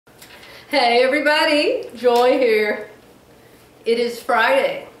Hey everybody, Joy here. It is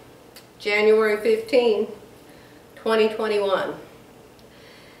Friday, January 15, 2021.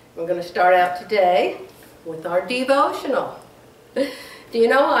 We're going to start out today with our devotional. Do you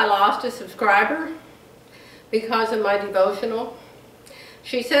know I lost a subscriber because of my devotional?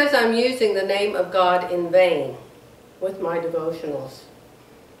 She says I'm using the name of God in vain with my devotionals.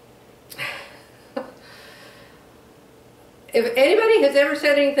 If anybody has ever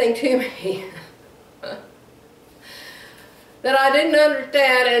said anything to me that I didn't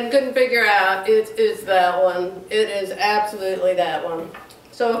understand and couldn't figure out, it is that one. It is absolutely that one.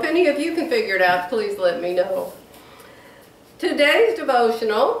 So if any of you can figure it out, please let me know. Today's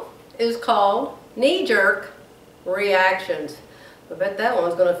devotional is called Knee-Jerk Reactions. I bet that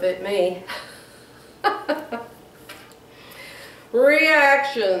one's going to fit me.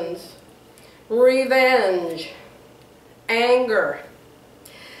 Reactions, revenge, anger.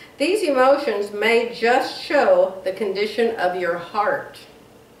 These emotions may just show the condition of your heart.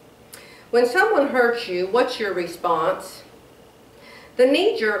 When someone hurts you, what's your response? The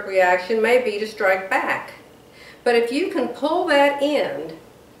knee-jerk reaction may be to strike back. But if you can pull that in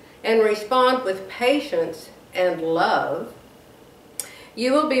and respond with patience and love,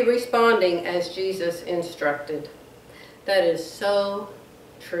 you will be responding as Jesus instructed. That is so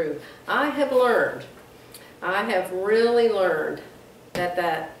true. I have really learned that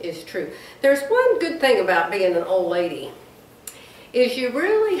that is true. There's one good thing about being an old lady, is you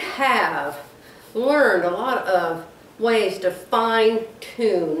really have learned a lot of ways to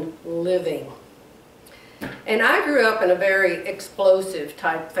fine-tune living. And I grew up in a very explosive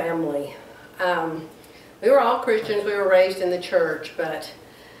type family. We were all Christians, we were raised in the church, but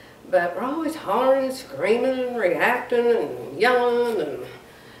we're always hollering and screaming and reacting and yelling, and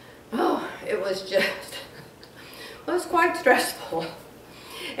oh, it was quite stressful.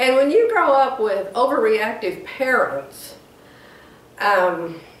 And when you grow up with overreactive parents,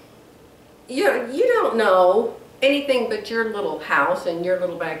 you don't know anything but your little house and your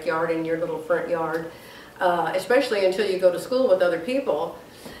little backyard and your little front yard, especially until you go to school with other people.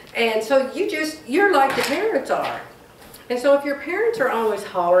 And so you're like the parents are. And so if your parents are always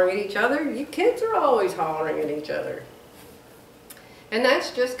hollering at each other, you kids are always hollering at each other. And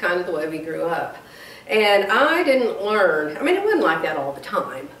that's just kind of the way we grew up. And I didn't learn, I mean, it wasn't like that all the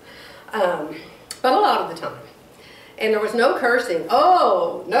time, but a lot of the time. And there was no cursing.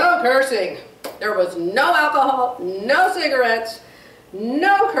 Oh, no cursing. There was no alcohol, no cigarettes,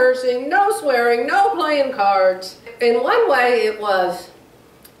 no cursing, no swearing, no playing cards. In one way, it was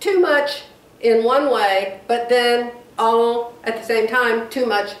too much in one way, but then all at the same time, too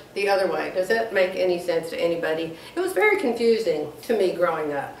much the other way. Does that make any sense to anybody? It was very confusing to me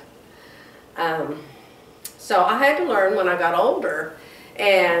growing up. So I had to learn when I got older,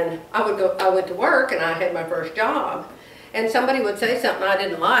 and I went to work and I had my first job, and somebody would say something I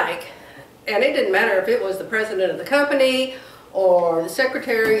didn't like, and it didn't matter if it was the president of the company or the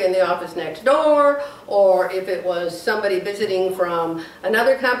secretary in the office next door, or if it was somebody visiting from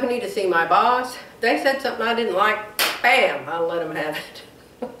another company to see my boss. They said something I didn't like, bam, I'll let them have it.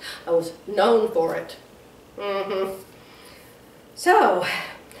 I was known for it. So,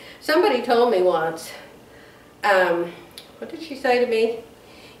 somebody told me once, what did she say to me?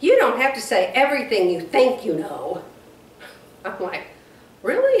 You don't have to say everything you think you know. I'm like,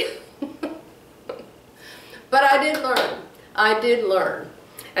 really? But I did learn. I did learn.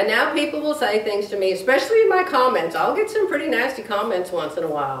 And now people will say things to me, especially in my comments. I'll get some pretty nasty comments once in a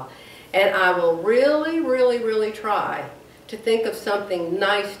while. And I will really, really, really try to think of something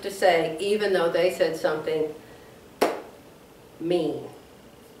nice to say, even though they said something mean.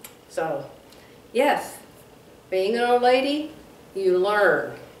 So, yes, being an old lady, you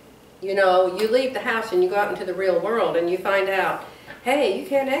learn. You know, you leave the house and you go out into the real world and you find out, hey, you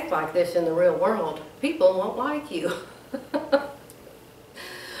can't act like this in the real world. People won't like you.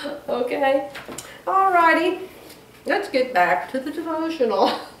 Okay, alrighty, let's get back to the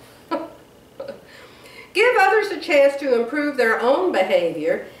devotional. Give others a chance to improve their own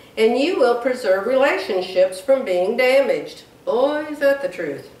behavior, and you will preserve relationships from being damaged. Boy, is that the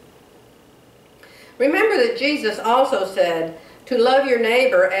truth. Remember that Jesus also said to love your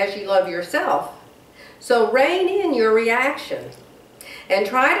neighbor as you love yourself. So rein in your reaction and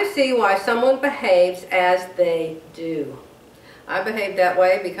try to see why someone behaves as they do. I behaved that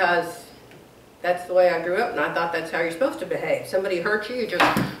way because that's the way I grew up, and I thought that's how you're supposed to behave. Somebody hurts you, you just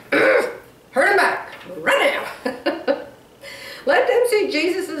hurt them back, right now. Let them see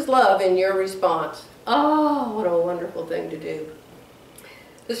Jesus' love in your response. Oh, what a wonderful thing to do.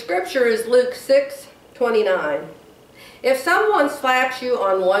 The scripture is Luke 6:29. If someone slaps you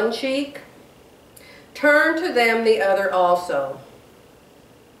on one cheek, turn to them the other also.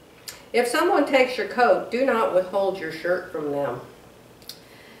 If someone takes your coat, do not withhold your shirt from them.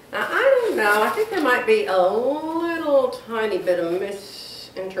 Now, I don't know. I think there might be a little tiny bit of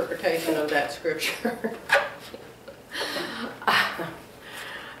misinterpretation of that scripture.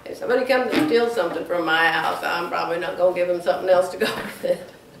 If somebody comes and steals something from my house, I'm probably not going to give them something else to go with it.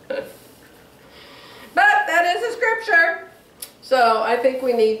 But that is a scripture. So I think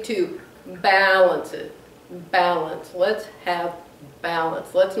we need to balance it. Balance. Let's have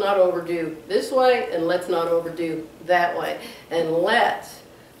balance. Let's not overdo this way and let's not overdo that way. And let's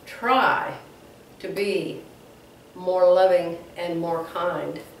try to be more loving and more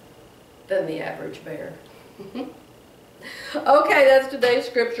kind than the average bear. Okay, that's today's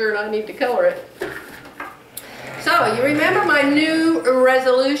scripture and I need to color it. So, you remember my new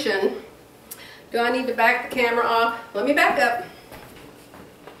resolution. Do I need to back the camera off? Let me back up.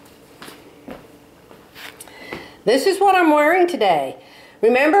 This is what I'm wearing today.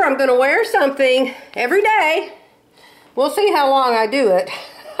 Remember, I'm going to wear something every day. We'll see how long I do it.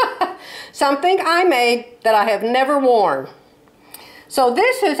 Something I made that I have never worn. So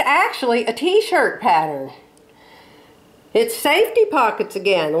this is actually a t-shirt pattern. It's Saf-T-Pockets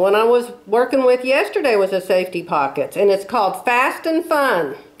again. The one I was working with yesterday was a Saf-T-Pockets, and it's called Fast and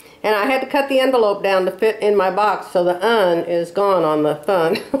Fun. And I had to cut the envelope down to fit in my box, so the "un" is gone on the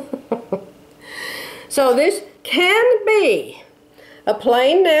fun. So this can be a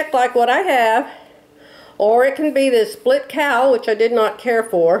plain neck like what I have, or it can be this split cowl, which I did not care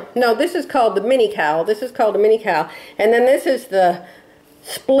for. No, this is called the mini cowl. This is called a mini cowl. And then this is the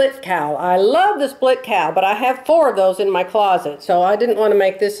split cowl. I love the split cowl, but I have 4 of those in my closet, so I didn't want to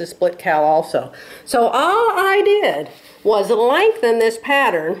make this a split cowl also. So all I did was lengthen this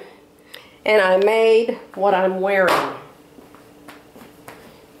pattern, and I made what I'm wearing.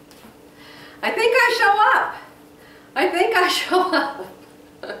 I think I show up. I think I show up.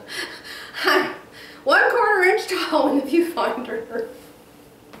 I'm 1/4 inch tall in the viewfinder.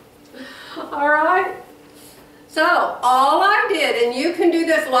 All right. So, all I did, and you can do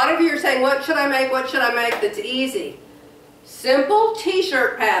this, a lot of you are saying, what should I make, what should I make that's easy? Simple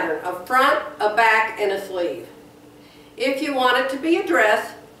t-shirt pattern, a front, a back, and a sleeve. If you want it to be a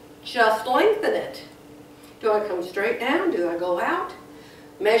dress, just lengthen it. Do I come straight down? Do I go out?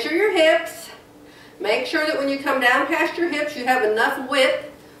 Measure your hips. Make sure that when you come down past your hips, you have enough width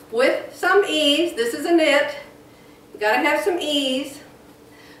with some ease. This is a knit. You got to have some ease.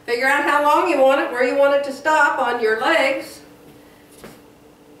 Figure out how long you want it, where you want it to stop on your legs.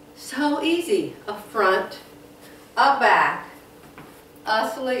 So easy. A front, a back, a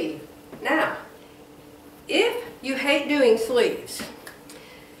sleeve. Now, if you hate doing sleeves,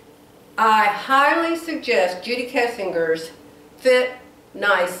 I highly suggest Judy Kessinger's Fit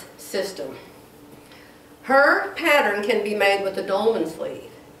Nice system. Her pattern can be made with a dolman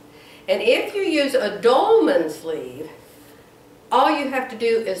sleeve. And if you use a dolman sleeve, all you have to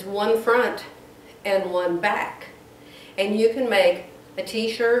do is one front and one back. And you can make a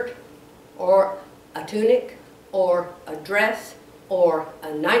t-shirt or a tunic or a dress or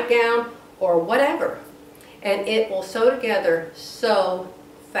a nightgown or whatever. And it will sew together so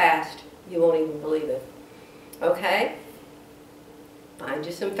fast you won't even believe it. Okay? Find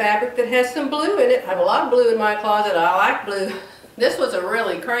you some fabric that has some blue in it. I have a lot of blue in my closet. I like blue. This was a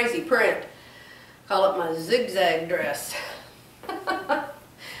really crazy print. Call it my zigzag dress.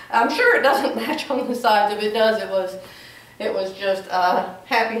 I'm sure it doesn't match on the sides. If it does, it was just a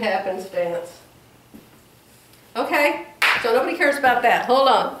happy happenstance. Okay, so nobody cares about that. Hold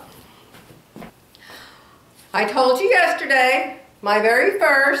on. I told you yesterday, my very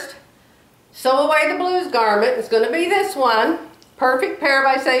first Sew Away the Blues garment is going to be this one. Perfect Pair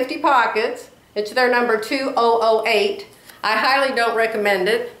by Saf-T-Pockets. It's their number 2008. I highly don't recommend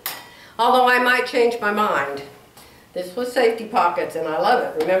it, although I might change my mind. This was Saf-T-Pockets and I love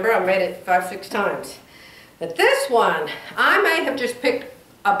it. Remember, I made it 5-6 times. But this one, I may have just picked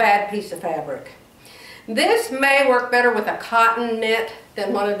a bad piece of fabric. This may work better with a cotton knit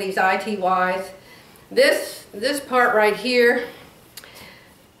than one of these ITYs. This part right here,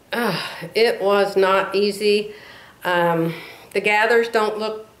 it was not easy. The gathers don't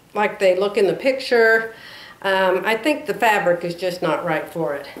look like they look in the picture. I think the fabric is just not right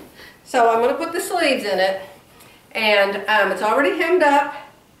for it. So I'm going to put the sleeves in it. And it's already hemmed up.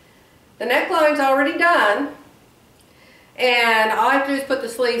 The neckline's already done. And all I have to do is put the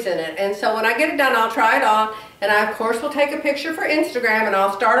sleeves in it. And so when I get it done, I'll try it on. And I, of course, will take a picture for Instagram. And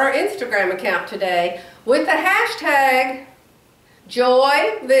I'll start our Instagram account today with the hashtag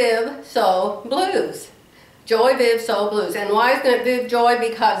JoyVivSewBlues. Joy Viv Sew Blues. And why isn't it Viv Joy?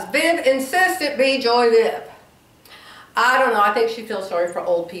 Because Viv insists it be Joy Viv. I don't know, I think she feels sorry for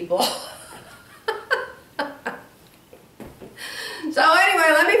old people. So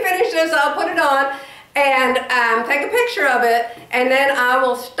anyway, let me finish this. I'll put it on and take a picture of it, and then I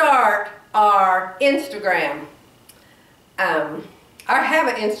will start our Instagram. I have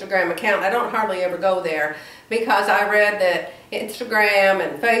an Instagram account. I don't hardly ever go there because I read that Instagram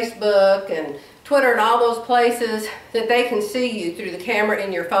and Facebook and Twitter and all those places that they can see you through the camera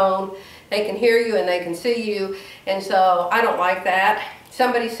in your phone. They can hear you and they can see you, and so I don't like that.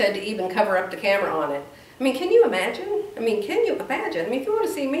 Somebody said to even cover up the camera on it. I mean, can you imagine? I mean, can you imagine? I mean, if you want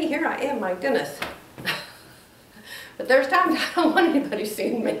to see me, here I am, my goodness. But there's times I don't want anybody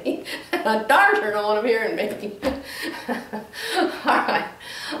seeing me. I darn sure don't want them hearing me. Alright,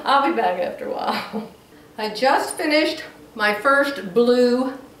 I'll be back after a while. I just finished my first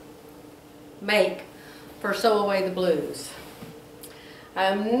blue make for Sew Away the Blues.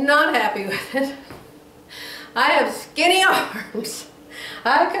 I'm not happy with it. I have skinny arms.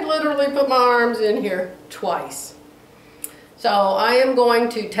 I could literally put my arms in here twice. So I am going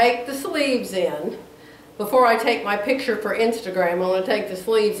to take the sleeves in. Before I take my picture for Instagram, I'm going to take the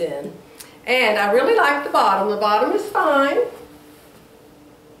sleeves in. And I really like the bottom. The bottom is fine.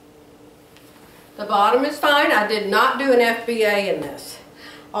 The bottom is fine. I did not do an FBA in this.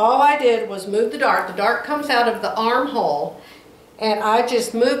 All I did was move the dart. The dart comes out of the armhole, and I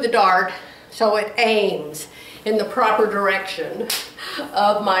just move the dart so it aims in the proper direction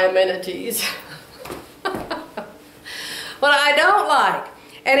of my amenities. What I don't like,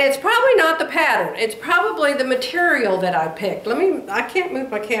 and it's probably not the pattern, it's probably the material that I picked. I can't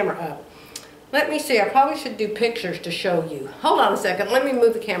move my camera up. Let me see, I probably should do pictures to show you. Hold on a second, let me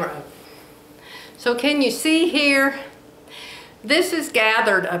move the camera up. So can you see here? This is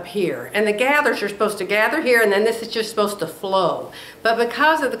gathered up here, and the gathers are supposed to gather here, and then this is just supposed to flow. But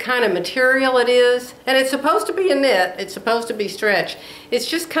because of the kind of material it is, and it's supposed to be a knit, it's supposed to be stretch, it's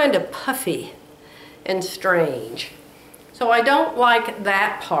just kind of puffy and strange. So I don't like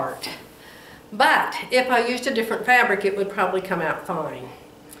that part. But if I used a different fabric, it would probably come out fine.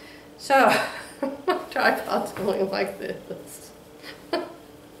 So, my tripod's going like this.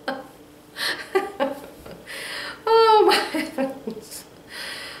 Oh my heavens.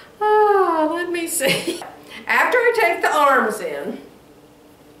 Oh, let me see. After I take the arms in,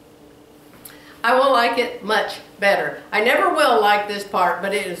 I will like it much better. I never will like this part,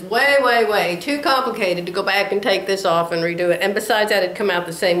 but it is way, way, way too complicated to go back and take this off and redo it. And besides that, it'd come out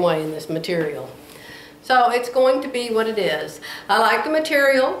the same way in this material. So it's going to be what it is. I like the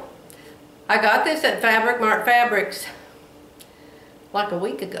material. I got this at Fabric Mart Fabrics like a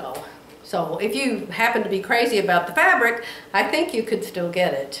week ago. So if you happen to be crazy about the fabric, I think you could still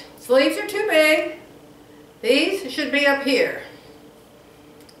get it. Sleeves are too big. These should be up here.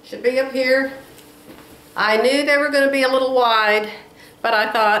 Should be up here. I knew they were going to be a little wide, but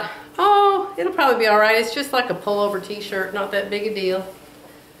I thought, oh, it'll probably be all right. It's just like a pullover t-shirt, not that big a deal.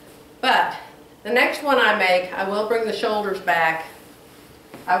 But the next one I make, I will bring the shoulders back.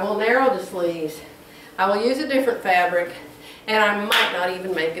 I will narrow the sleeves. I will use a different fabric, and I might not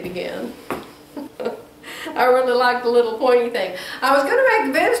even make it again. I really like the little pointy thing. I was going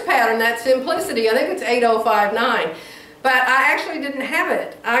to make Viv's pattern, that Simplicity. I think it's 8059. But I actually didn't have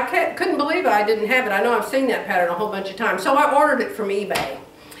it. I couldn't believe I didn't have it. I know I've seen that pattern a whole bunch of times. So I ordered it from eBay.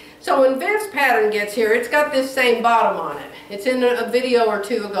 So when Viv's pattern gets here, it's got this same bottom on it. It's in a video or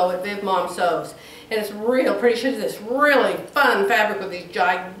two ago at Vivmom Sews. And it's real pretty. She's this really fun fabric with these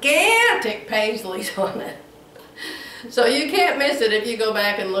gigantic paisleys on it. So you can't miss it if you go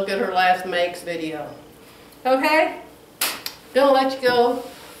back and look at her last makes video. Okay? Gonna let you go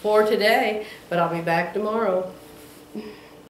for today, but I'll be back tomorrow.